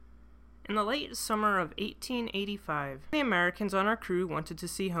In the late summer of 1885, the Americans on our crew wanted to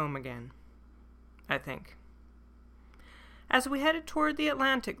see home again, I think. As we headed toward the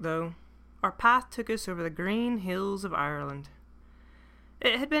Atlantic, though, our path took us over the green hills of Ireland.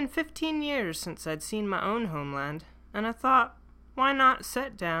 It had been 15 years since I'd seen my own homeland, and I thought, why not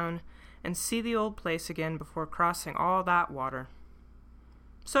sit down and see the old place again before crossing all that water?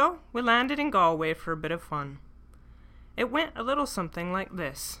 So, we landed in Galway for a bit of fun. It went a little something like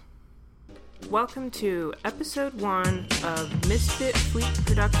this. Welcome to episode 1 of Misfit Fleet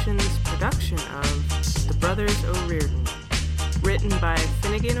Productions' production of The Brothers O'Riordan, written by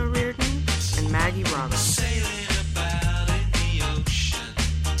Finnegan O'Riordan and Maggie Roberts. Sailing about in the ocean,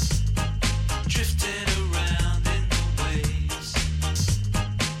 drifting around in the waves,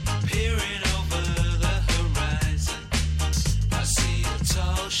 peering over the horizon. I see a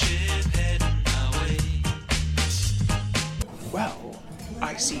tall ship heading my way. Well,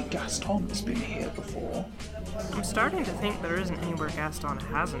 I see Gaston's been here before. I'm starting to think there isn't anywhere Gaston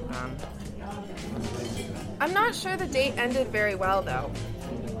hasn't been. I'm not sure the date ended very well, though.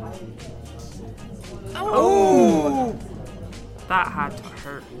 Oh! That had to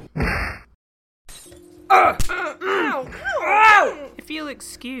hurt. If you'll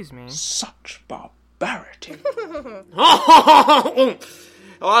excuse me. Such barbarity.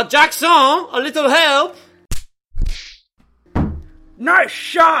 Jackson, a little help? Nice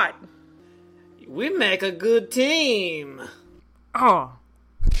shot! We make a good team. Oh.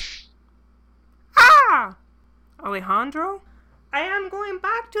 Ah! Alejandro? I am going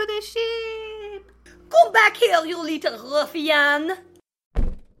back to the ship! Come back here, you little ruffian!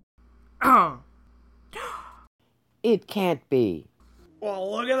 Oh. It can't be. Well,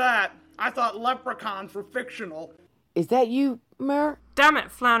 look at that. I thought leprechauns were fictional. Is that you, Mer? Damn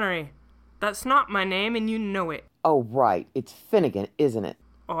it, Flannery. That's not my name and you know it. Oh, right. It's Finnegan, isn't it?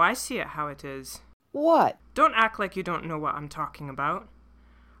 Oh, I see it how it is. What? Don't act like you don't know what I'm talking about.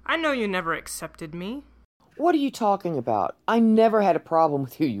 I know you never accepted me. What are you talking about? I never had a problem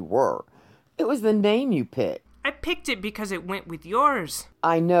with who you were. It was the name you picked. I picked it because it went with yours.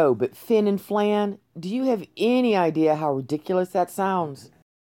 I know, but Finn and Flan, do you have any idea how ridiculous that sounds?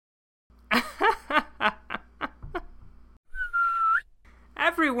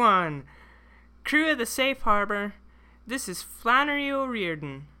 Everyone! Crew of the Safe Harbor, this is Flannery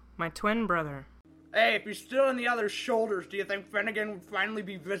O'Riordan, my twin brother. Hey, if he's still on the other shoulders, do you think Finnegan would finally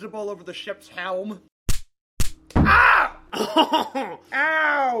be visible over the ship's helm? Ah!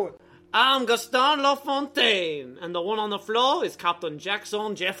 Ow! I'm Gaston LaFontaine, and the one on the floor is Captain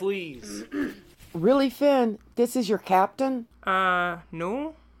Jackson Jeffries. Really, Finn? This is your captain?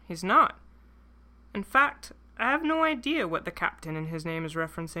 No, he's not. In fact, I have no idea what the captain in his name is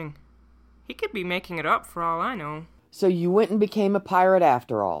referencing. He could be making it up for all I know. So you went and became a pirate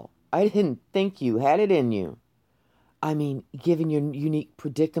after all. I didn't think you had it in you. I mean, given your unique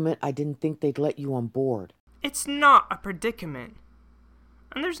predicament, I didn't think they'd let you on board. It's not a predicament.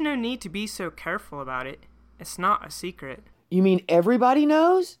 And there's no need to be so careful about it. It's not a secret. You mean everybody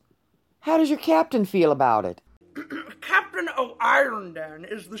knows? How does your captain feel about it? Captain O'Riordan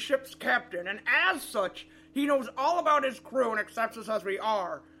is the ship's captain, and as such, he knows all about his crew and accepts us as we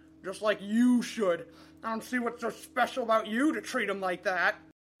are. Just like you should. I don't see what's so special about you to treat him like that.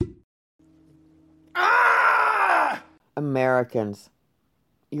 Ah! Americans.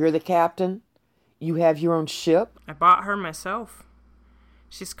 You're the captain? You have your own ship? I bought her myself.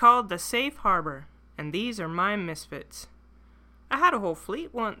 She's called the Safe Harbor, and these are my misfits. I had a whole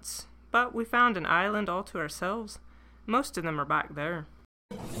fleet once, but we found an island all to ourselves. Most of them are back there.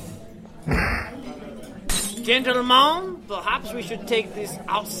 Gentlemen, perhaps we should take this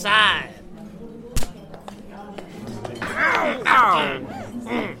outside. Ow!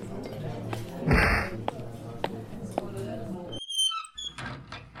 Ow!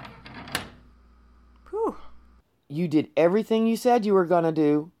 Whew. You did everything you said you were gonna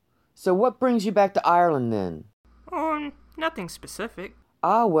do. So what brings you back to Ireland then? Oh, nothing specific.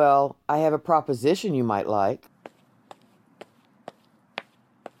 Ah, well, I have a proposition you might like.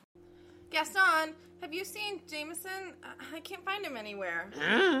 Gaston, have you seen Jameson? I can't find him anywhere.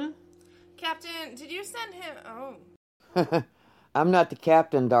 Huh? Captain, did you send him? Oh. I'm not the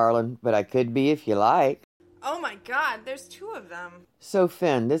captain, darling, but I could be if you like. Oh my God, there's 2 of them. So,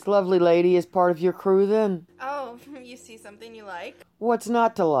 Finn, this lovely lady is part of your crew then? Oh, you see something you like? What's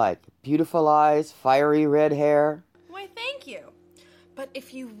not to like? Beautiful eyes, fiery red hair. Why, thank you. But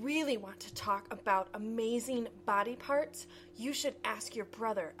if you really want to talk about amazing body parts, you should ask your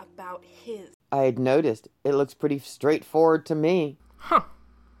brother about his. I had noticed. It looks pretty straightforward to me. Huh.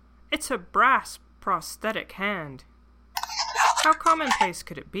 It's a brass prosthetic hand. How commonplace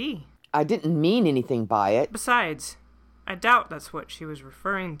could it be? I didn't mean anything by it. Besides, I doubt that's what she was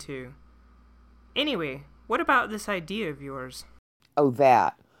referring to. Anyway, what about this idea of yours? Oh,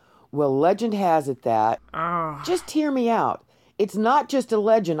 that. Well, legend has it that... Oh. Just hear me out. It's not just a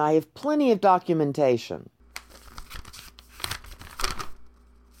legend. I have plenty of documentation.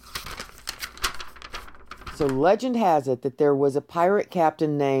 So legend has it that there was a pirate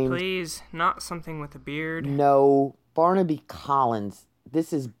captain named... Please, not something with a beard. No, Barnaby Collins.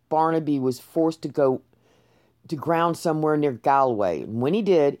 This is Barnaby was forced to go to ground somewhere near Galway. And when he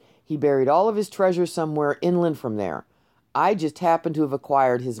did, he buried all of his treasure somewhere inland from there. I just happen to have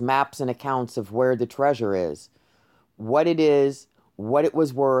acquired his maps and accounts of where the treasure is. What it is, what it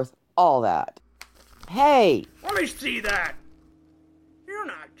was worth, all that. Hey! Let me see that. You're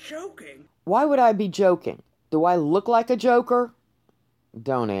not joking. Why would I be joking? Do I look like a joker?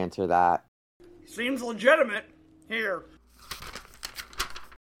 Don't answer that. Seems legitimate. Here.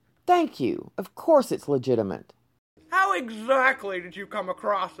 Thank you. Of course it's legitimate. How exactly did you come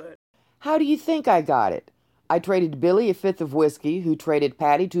across it? How do you think I got it? I traded Billy a fifth of whiskey, who traded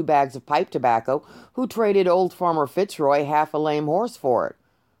Patty 2 bags of pipe tobacco, who traded old Farmer Fitzroy half a lame horse for it.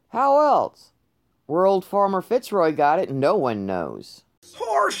 How else? Where old Farmer Fitzroy got it, no one knows.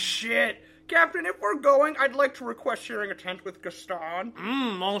 Horse shit! Captain, if we're going, I'd like to request sharing a tent with Gaston.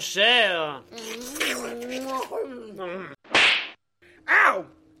 Mon cher. Ow!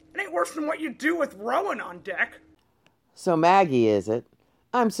 It ain't worse than what you do with Rowan on deck. So Maggie, is it?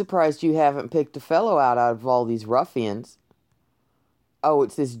 I'm surprised you haven't picked a fellow out of all these ruffians. Oh,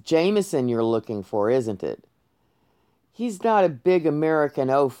 it's this Jameson you're looking for, isn't it? He's not a big American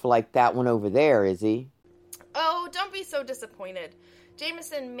oaf like that one over there, is he? Oh, don't be so disappointed.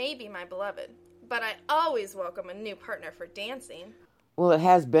 Jameson may be my beloved, but I always welcome a new partner for dancing. Well, it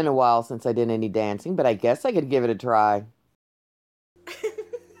has been a while since I did any dancing, but I guess I could give it a try.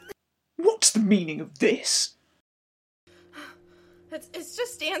 What's the meaning of this? It's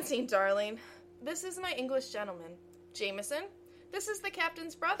just dancing, darling. This is my English gentleman. Jameson, this is the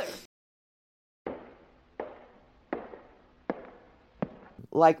captain's brother.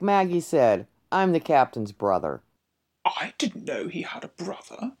 Like Maggie said, I'm the captain's brother. I didn't know he had a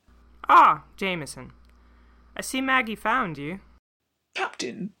brother. Ah, Jameson. I see Maggie found you.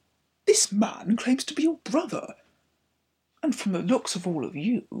 Captain, this man claims to be your brother. And from the looks of all of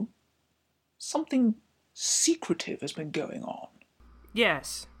you, something secretive has been going on.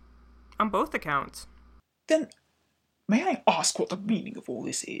 Yes, on both accounts. Then, may I ask what the meaning of all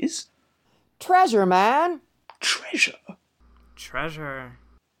this is? Treasure, man! Treasure? Treasure.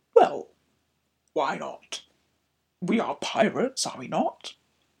 Well, why not? We are pirates, are we not?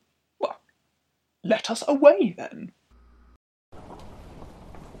 Well, let us away then.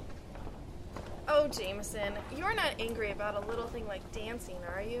 Oh, Jameson, you're not angry about a little thing like dancing,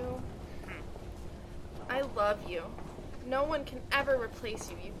 are you? I love you. No one can ever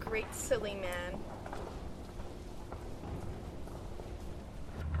replace you, you great silly man.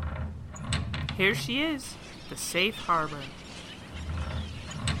 Here she is, the safe harbor.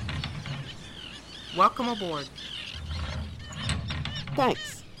 Welcome aboard.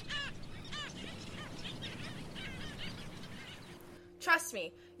 Thanks. Trust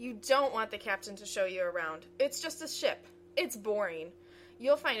me, you don't want the captain to show you around. It's just a ship. It's boring.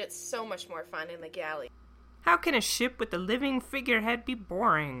 You'll find it so much more fun in the galley. How can a ship with a living figurehead be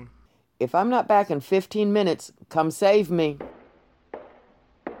boring? If I'm not back in 15 minutes, come save me.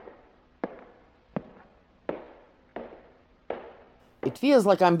 It feels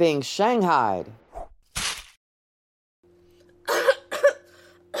like I'm being shanghaied.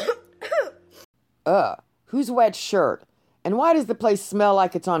 Whose wet shirt? And why does the place smell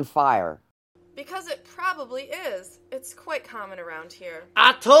like it's on fire? Because it probably is. It's quite common around here.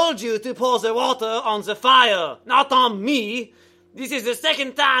 I told you to pour the water on the fire, not on me. This is the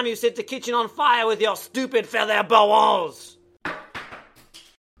second time you set the kitchen on fire with your stupid feather balls.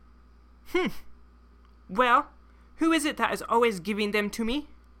 Well, who is it that is always giving them to me?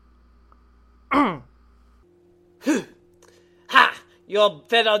 Ha! Your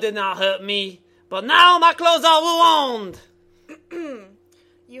feather did not hurt me, but now my clothes are ruined.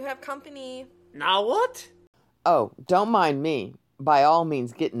 You have company. Now what? Oh, don't mind me. By all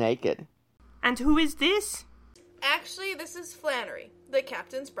means, get naked. And who is this? Actually, this is Flannery, the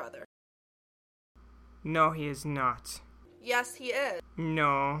captain's brother. No, he is not. Yes, he is.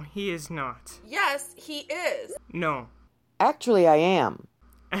 No, he is not. Yes, he is. No. Actually, I am.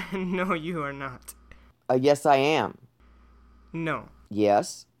 No, you are not. Yes, I am. No.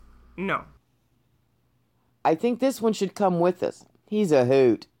 Yes. No. I think this one should come with us. He's a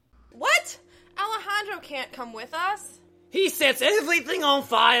hoot. What? Alejandro can't come with us. He sets everything on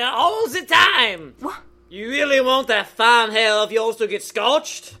fire all the time. What? You really want that fine hair of yours to get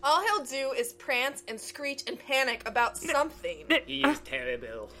scorched? All he'll do is prance and screech and panic about something. He is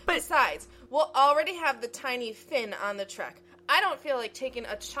terrible. Besides, we'll already have the tiny Finn on the trek. I don't feel like taking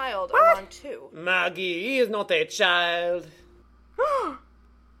a child along too. Maggie, he is not a child.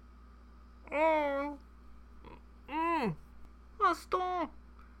 Gaston,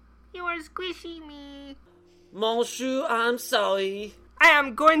 you are squishing me. Monsieur, I'm sorry. I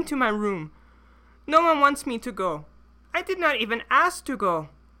am going to my room. No one wants me to go. I did not even ask to go.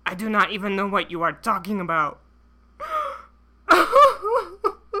 I do not even know what you are talking about.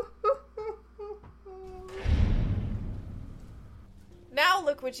 Now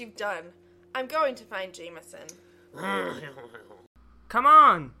look what you've done. I'm going to find Jameson. Come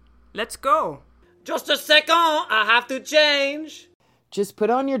on, let's go. Just a second, I have to change. Just put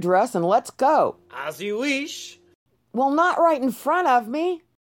on your dress and let's go. As you wish. Well, not right in front of me.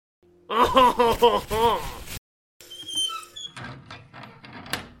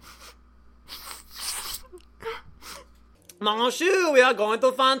 Monsieur, we are going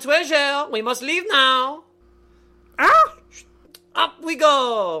to find treasure. We must leave now. Ah! Up we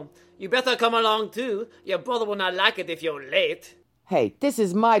go. You better come along too. Your brother will not like it if you're late. Hey, this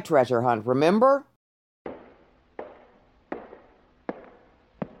is my treasure hunt, remember?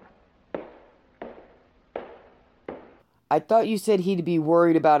 I thought you said he'd be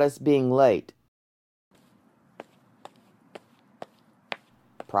worried about us being late.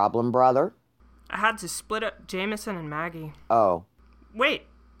 Problem, brother? I had to split up Jameson and Maggie. Oh. Wait,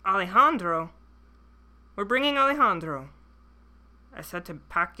 Alejandro. We're bringing Alejandro. I said to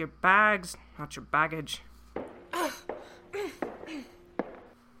pack your bags, not your baggage.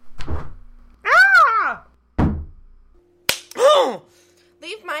 Ah!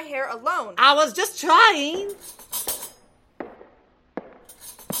 Leave my hair alone. I was just trying.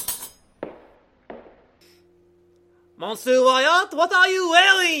 Monsieur Wyatt, what are you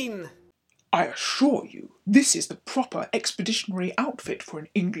wearing? I assure you, this is the proper expeditionary outfit for an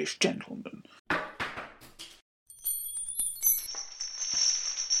English gentleman.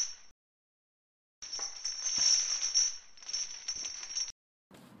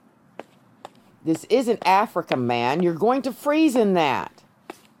 This isn't Africa, man. You're going to freeze in that.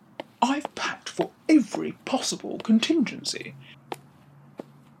 I've packed for every possible contingency.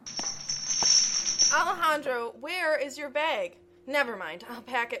 Alejandro, where is your bag? Never mind, I'll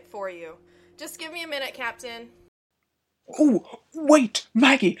pack it for you. Just give me a minute, Captain. Oh, wait,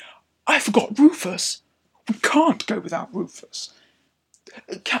 Maggie, I forgot Rufus. We can't go without Rufus.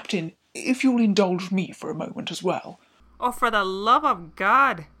 Captain, if you'll indulge me for a moment as well. Oh, for the love of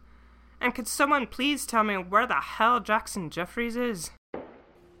God! And could someone please tell me where the hell Jackson Jeffries is?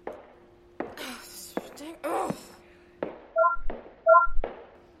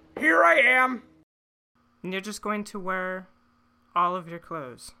 Here I am. And you're just going to wear all of your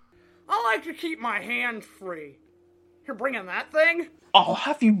clothes? I like to keep my hands free. You're bringing that thing? I'll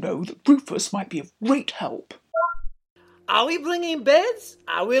have you know that Rufus might be of great help. Are we bringing beds?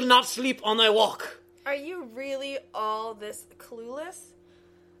 I will not sleep on a walk. Are you really all this clueless?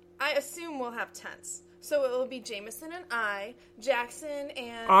 I assume we'll have tents. So it will be Jameson and I, Jackson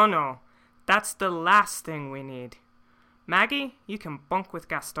and... Oh no, that's the last thing we need. Maggie, you can bunk with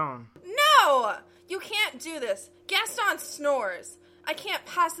Gaston. No! You can't do this. Gaston snores. I can't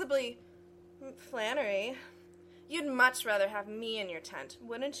possibly... Flannery, you'd much rather have me in your tent,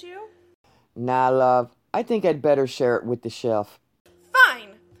 wouldn't you? Nah, love. I think I'd better share it with the chef.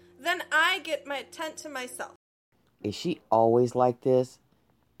 Fine. Then I get my tent to myself. Is she always like this?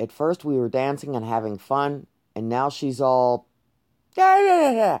 At first we were dancing and having fun, and now she's all...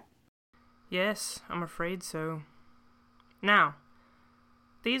 Yes, I'm afraid so. Now,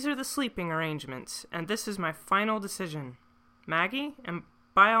 these are the sleeping arrangements, and this is my final decision. Maggie, and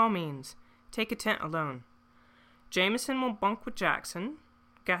by all means, take a tent alone. Jameson will bunk with Jackson,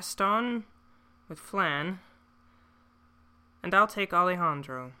 Gaston with Flan, and I'll take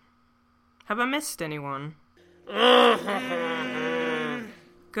Alejandro. Have I missed anyone?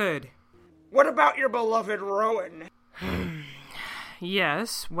 Good. What about your beloved Rowan?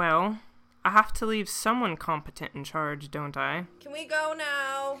 Yes, well, I have to leave someone competent in charge, don't I? Can we go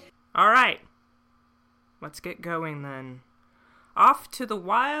now? All right. Let's get going then. Off to the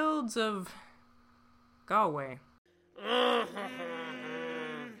wilds of Galway.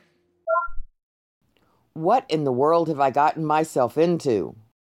 What in the world have I gotten myself into?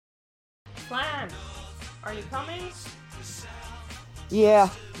 Flan, are you coming? Yeah,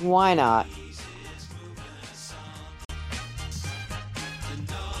 why not? The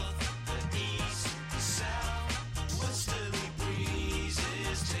north, the east, the south, what's the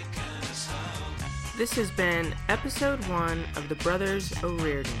This has been episode 1 of The Brothers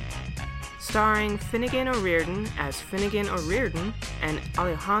O'Riordan, starring Finnegan O'Riordan as Finnegan O'Riordan and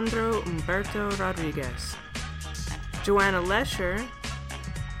Alejandro Humberto Rodriguez, Joanna Lesher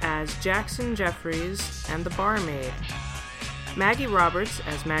as Jackson Jeffries and the barmaid, Maggie Roberts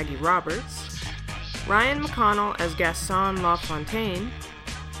as Maggie Roberts, Ryan McConnell as Gaston LaFontaine,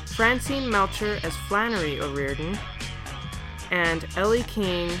 Francine Melcher as Flannery O'Riordan, and Ellie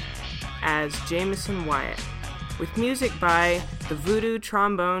King as Jameson Wyatt, with music by the Voodoo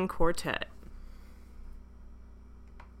Trombone Quartet.